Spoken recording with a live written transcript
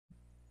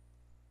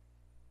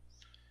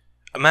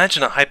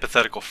Imagine a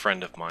hypothetical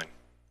friend of mine.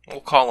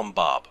 We'll call him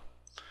Bob.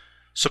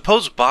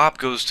 Suppose Bob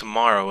goes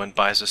tomorrow and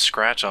buys a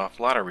scratch-off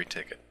lottery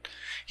ticket.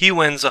 He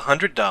wins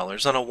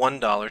 $100 on a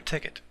 $1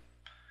 ticket.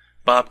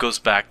 Bob goes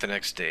back the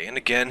next day and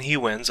again he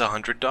wins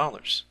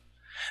 $100.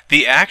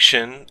 The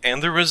action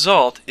and the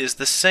result is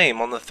the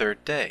same on the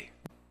third day.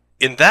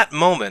 In that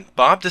moment,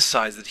 Bob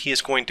decides that he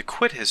is going to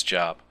quit his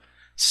job,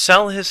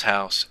 sell his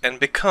house, and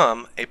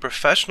become a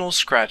professional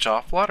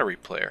scratch-off lottery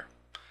player.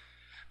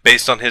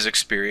 Based on his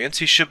experience,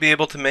 he should be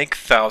able to make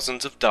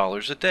thousands of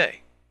dollars a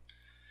day.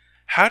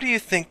 How do you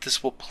think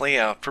this will play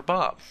out for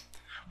Bob?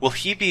 Will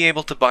he be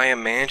able to buy a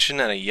mansion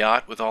and a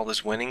yacht with all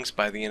his winnings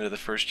by the end of the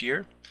first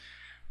year?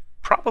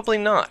 Probably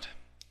not.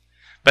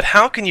 But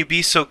how can you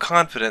be so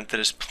confident that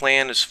his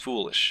plan is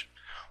foolish?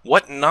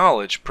 What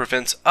knowledge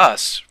prevents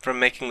us from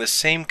making the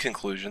same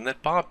conclusion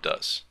that Bob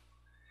does?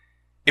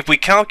 If we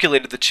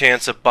calculated the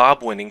chance of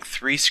Bob winning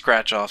 3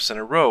 scratch-offs in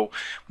a row,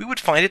 we would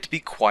find it to be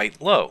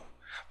quite low.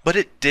 But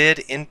it did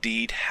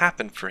indeed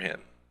happen for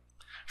him.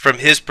 From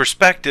his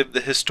perspective,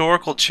 the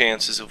historical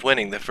chances of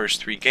winning the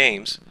first 3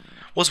 games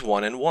was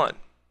 1 in 1.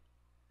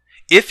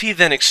 If he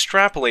then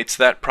extrapolates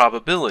that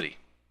probability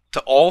to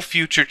all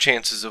future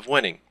chances of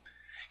winning,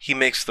 he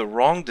makes the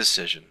wrong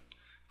decision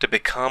to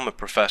become a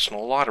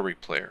professional lottery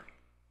player.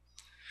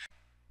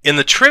 In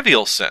the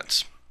trivial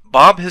sense,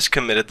 Bob has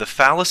committed the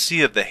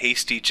fallacy of the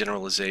hasty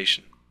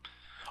generalization,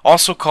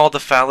 also called the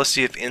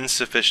fallacy of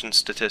insufficient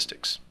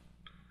statistics.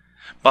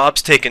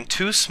 Bob's taken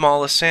too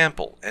small a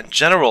sample and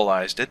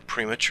generalized it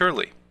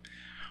prematurely.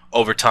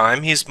 Over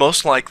time, he's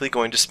most likely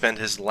going to spend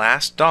his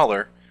last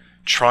dollar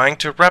trying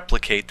to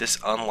replicate this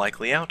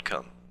unlikely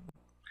outcome.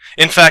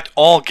 In fact,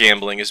 all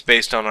gambling is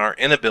based on our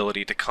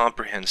inability to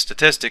comprehend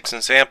statistics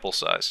and sample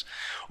size.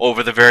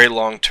 Over the very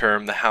long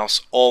term, the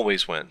house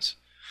always wins,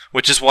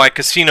 which is why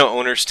casino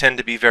owners tend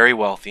to be very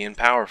wealthy and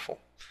powerful.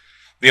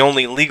 The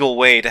only legal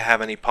way to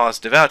have any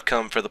positive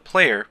outcome for the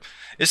player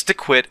is to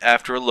quit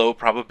after a low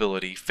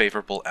probability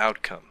favorable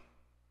outcome.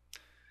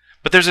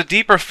 But there's a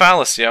deeper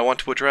fallacy I want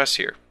to address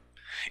here.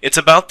 It's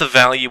about the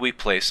value we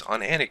place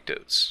on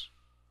anecdotes.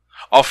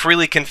 I'll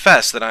freely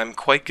confess that I'm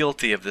quite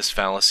guilty of this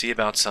fallacy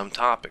about some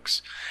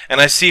topics,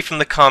 and I see from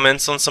the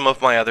comments on some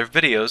of my other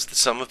videos that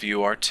some of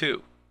you are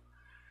too.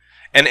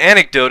 An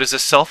anecdote is a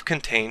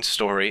self-contained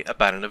story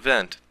about an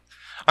event.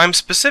 I'm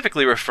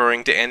specifically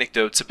referring to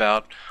anecdotes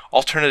about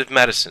alternative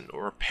medicine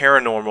or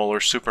paranormal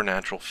or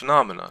supernatural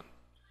phenomenon.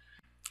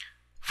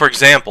 For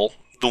example,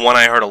 the one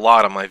I heard a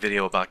lot on my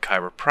video about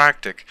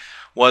chiropractic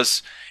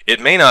was, it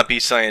may not be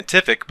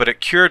scientific, but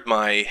it cured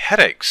my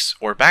headaches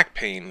or back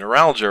pain,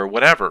 neuralgia, or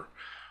whatever,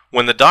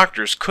 when the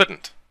doctors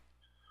couldn't.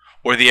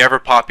 Or the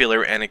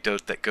ever-popular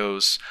anecdote that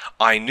goes,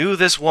 I knew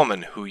this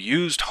woman who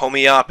used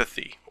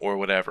homeopathy, or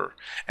whatever,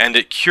 and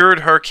it cured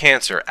her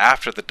cancer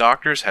after the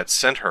doctors had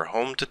sent her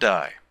home to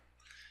die.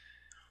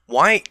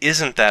 Why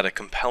isn't that a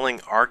compelling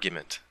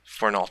argument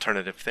for an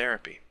alternative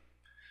therapy?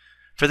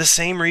 For the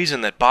same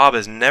reason that Bob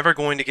is never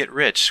going to get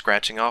rich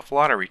scratching off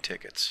lottery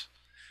tickets.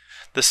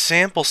 The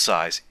sample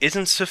size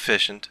isn't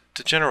sufficient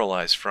to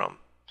generalize from.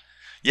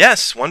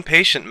 Yes, one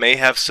patient may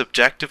have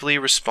subjectively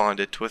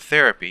responded to a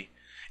therapy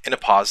in a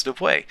positive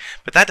way,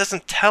 but that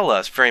doesn't tell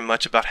us very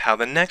much about how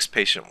the next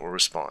patient will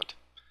respond.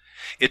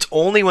 It's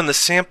only when the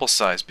sample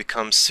size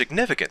becomes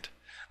significant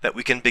that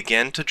we can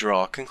begin to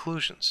draw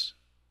conclusions.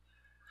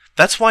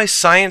 That's why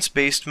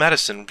science-based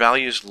medicine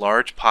values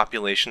large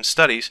population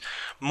studies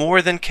more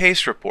than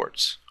case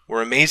reports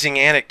or amazing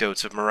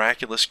anecdotes of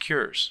miraculous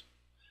cures.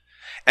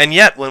 And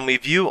yet, when we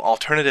view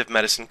alternative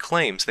medicine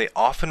claims, they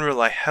often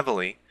rely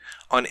heavily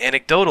on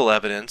anecdotal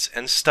evidence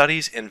and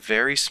studies in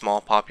very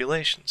small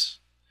populations.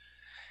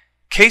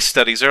 Case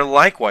studies are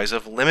likewise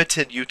of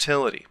limited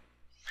utility.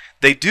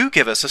 They do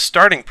give us a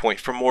starting point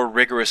for more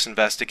rigorous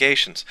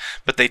investigations,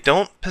 but they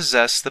don't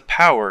possess the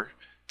power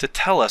to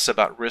tell us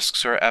about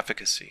risks or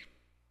efficacy.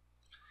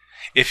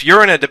 If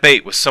you're in a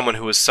debate with someone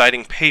who is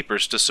citing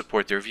papers to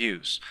support their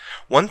views,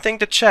 one thing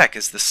to check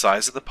is the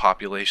size of the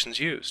populations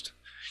used,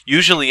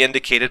 usually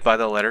indicated by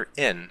the letter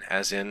N,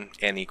 as in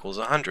N equals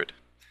 100.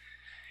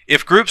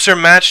 If groups are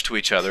matched to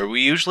each other,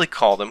 we usually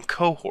call them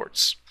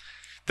cohorts.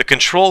 The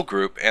control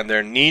group, and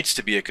there needs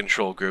to be a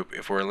control group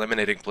if we're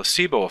eliminating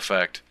placebo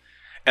effect,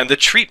 and the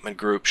treatment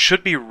group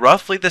should be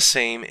roughly the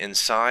same in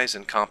size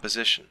and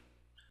composition.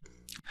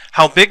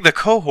 How big the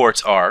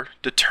cohorts are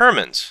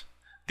determines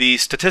the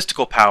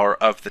statistical power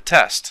of the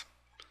test.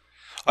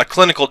 A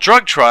clinical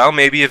drug trial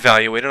may be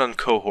evaluated on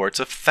cohorts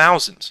of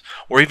thousands,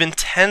 or even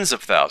tens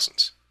of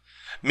thousands.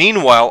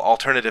 Meanwhile,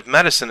 alternative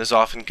medicine is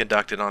often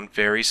conducted on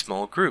very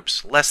small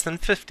groups, less than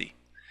 50.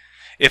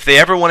 If they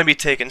ever want to be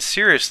taken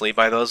seriously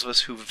by those of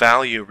us who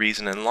value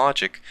reason and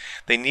logic,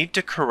 they need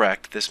to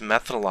correct this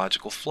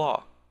methodological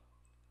flaw.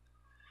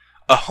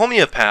 A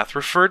homeopath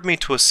referred me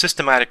to a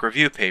systematic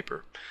review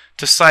paper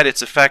to cite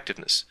its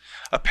effectiveness,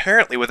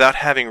 apparently without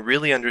having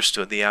really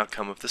understood the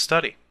outcome of the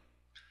study.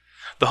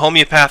 The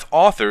homeopath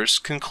authors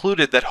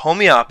concluded that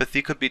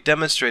homeopathy could be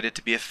demonstrated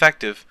to be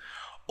effective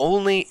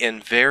only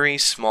in very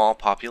small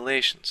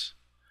populations.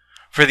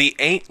 For the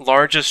 8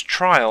 largest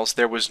trials,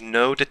 there was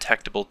no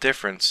detectable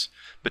difference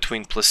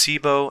between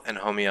placebo and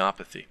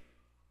homeopathy.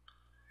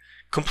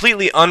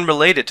 Completely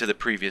unrelated to the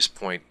previous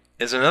point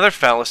is another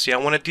fallacy I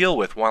want to deal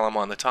with while I'm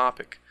on the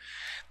topic.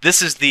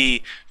 This is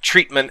the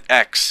treatment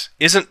X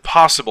isn't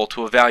possible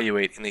to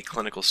evaluate in a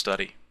clinical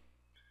study.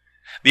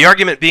 The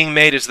argument being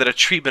made is that a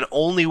treatment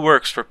only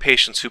works for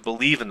patients who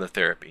believe in the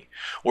therapy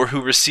or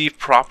who receive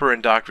proper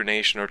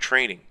indoctrination or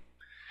training.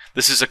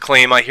 This is a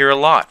claim I hear a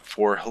lot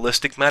for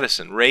holistic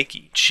medicine,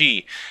 Reiki,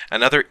 Qi,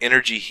 and other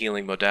energy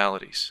healing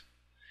modalities.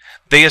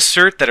 They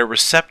assert that a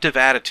receptive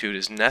attitude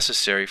is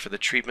necessary for the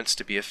treatments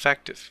to be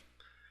effective.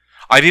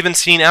 I've even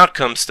seen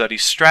outcome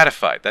studies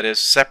stratified, that is,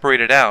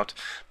 separated out,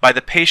 by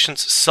the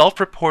patient's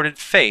self-reported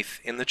faith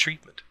in the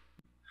treatment.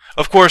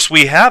 Of course,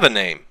 we have a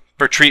name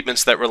for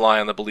treatments that rely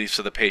on the beliefs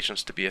of the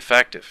patients to be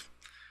effective.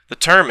 The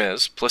term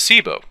is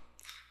placebo.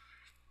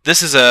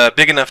 This is a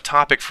big enough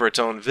topic for its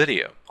own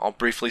video. I'll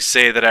briefly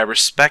say that I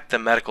respect the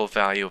medical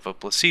value of a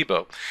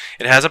placebo.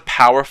 It has a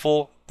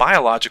powerful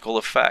biological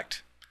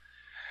effect.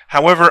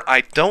 However,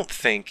 I don't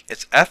think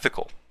it's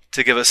ethical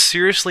to give a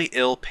seriously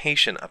ill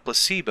patient a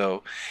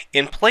placebo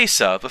in place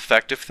of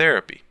effective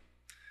therapy.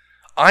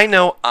 I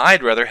know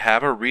I'd rather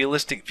have a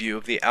realistic view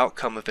of the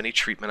outcome of any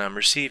treatment I'm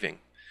receiving,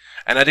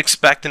 and I'd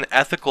expect an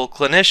ethical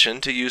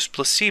clinician to use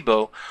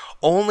placebo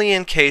only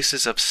in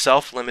cases of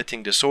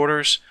self-limiting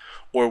disorders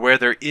or where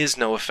there is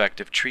no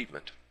effective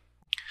treatment.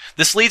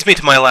 This leads me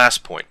to my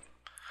last point.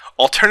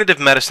 Alternative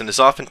medicine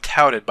is often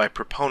touted by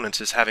proponents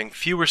as having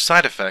fewer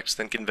side effects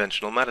than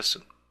conventional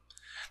medicine.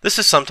 This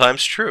is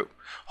sometimes true.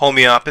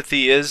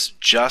 Homeopathy is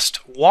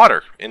just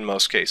water in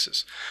most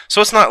cases,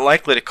 so it's not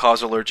likely to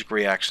cause allergic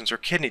reactions or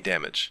kidney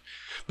damage.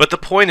 But the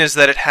point is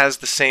that it has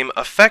the same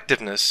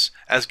effectiveness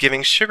as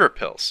giving sugar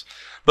pills,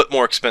 but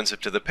more expensive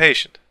to the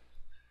patient.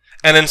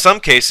 And in some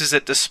cases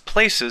it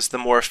displaces the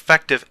more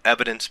effective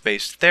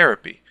evidence-based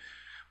therapy,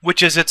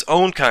 which is its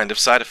own kind of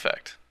side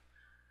effect.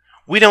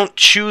 We don't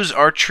choose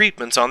our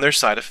treatments on their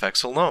side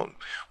effects alone.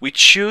 We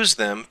choose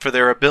them for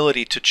their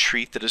ability to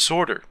treat the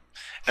disorder,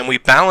 and we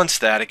balance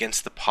that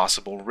against the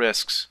possible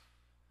risks.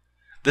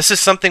 This is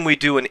something we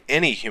do in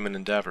any human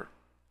endeavor.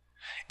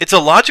 It's a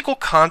logical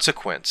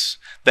consequence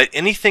that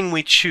anything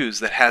we choose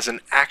that has an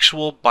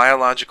actual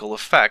biological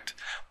effect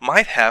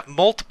might have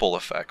multiple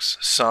effects,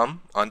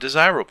 some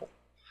undesirable.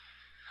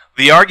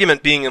 The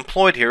argument being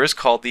employed here is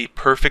called the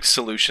perfect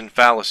solution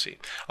fallacy,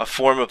 a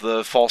form of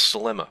the false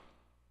dilemma.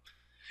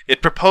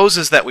 It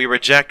proposes that we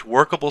reject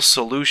workable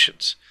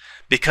solutions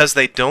because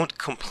they don't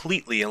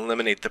completely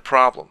eliminate the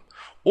problem,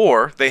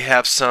 or they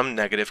have some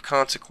negative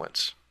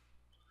consequence.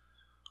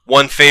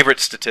 One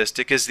favorite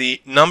statistic is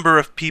the number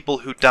of people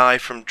who die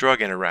from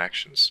drug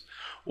interactions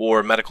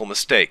or medical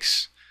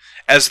mistakes,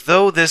 as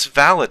though this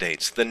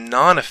validates the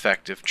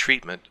non-effective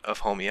treatment of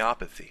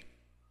homeopathy.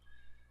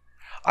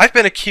 I've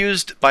been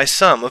accused by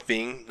some of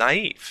being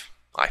naive.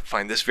 I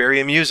find this very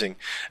amusing,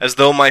 as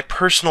though my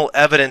personal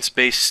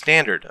evidence-based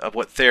standard of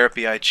what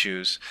therapy I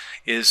choose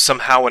is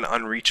somehow an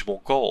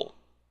unreachable goal.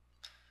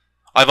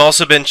 I've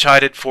also been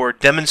chided for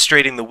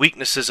demonstrating the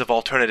weaknesses of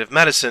alternative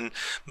medicine,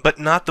 but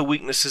not the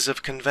weaknesses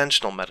of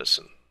conventional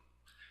medicine.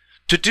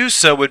 To do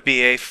so would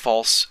be a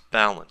false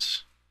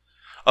balance.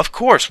 Of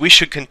course, we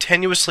should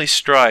continuously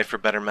strive for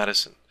better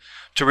medicine,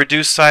 to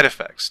reduce side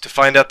effects, to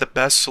find out the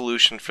best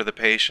solution for the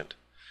patient.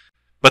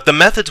 But the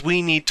methods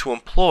we need to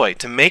employ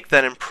to make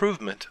that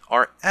improvement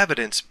are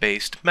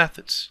evidence-based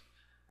methods.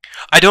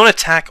 I don't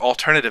attack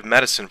alternative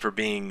medicine for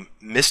being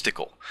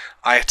mystical.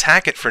 I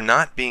attack it for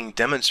not being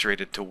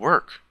demonstrated to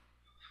work.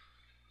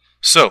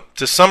 So,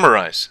 to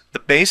summarize, the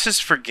basis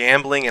for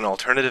gambling and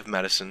alternative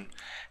medicine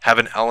have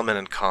an element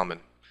in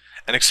common,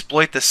 and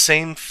exploit the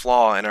same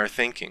flaw in our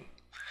thinking.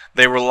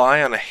 They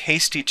rely on a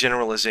hasty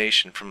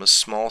generalization from a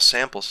small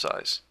sample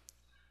size.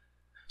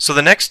 So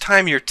the next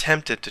time you're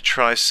tempted to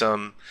try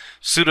some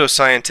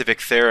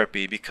pseudoscientific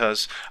therapy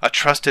because a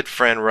trusted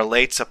friend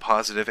relates a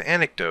positive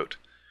anecdote,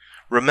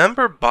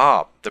 remember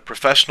Bob, the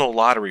professional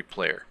lottery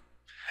player,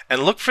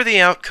 and look for the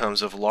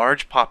outcomes of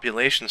large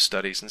population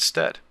studies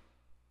instead.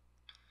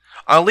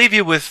 I'll leave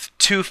you with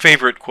 2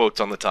 favorite quotes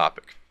on the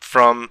topic.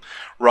 From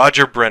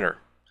Roger Brenner: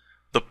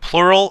 "The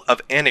plural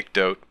of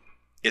anecdote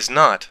is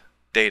not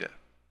data."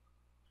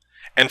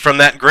 And from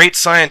that great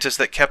scientist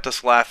that kept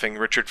us laughing,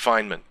 Richard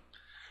Feynman: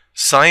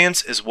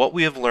 "Science is what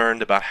we have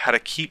learned about how to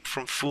keep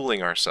from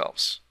fooling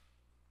ourselves."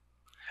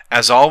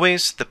 As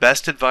always, the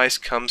best advice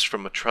comes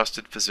from a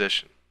trusted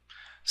physician.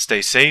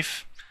 Stay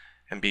safe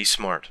and be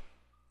smart.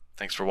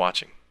 Thanks for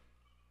watching.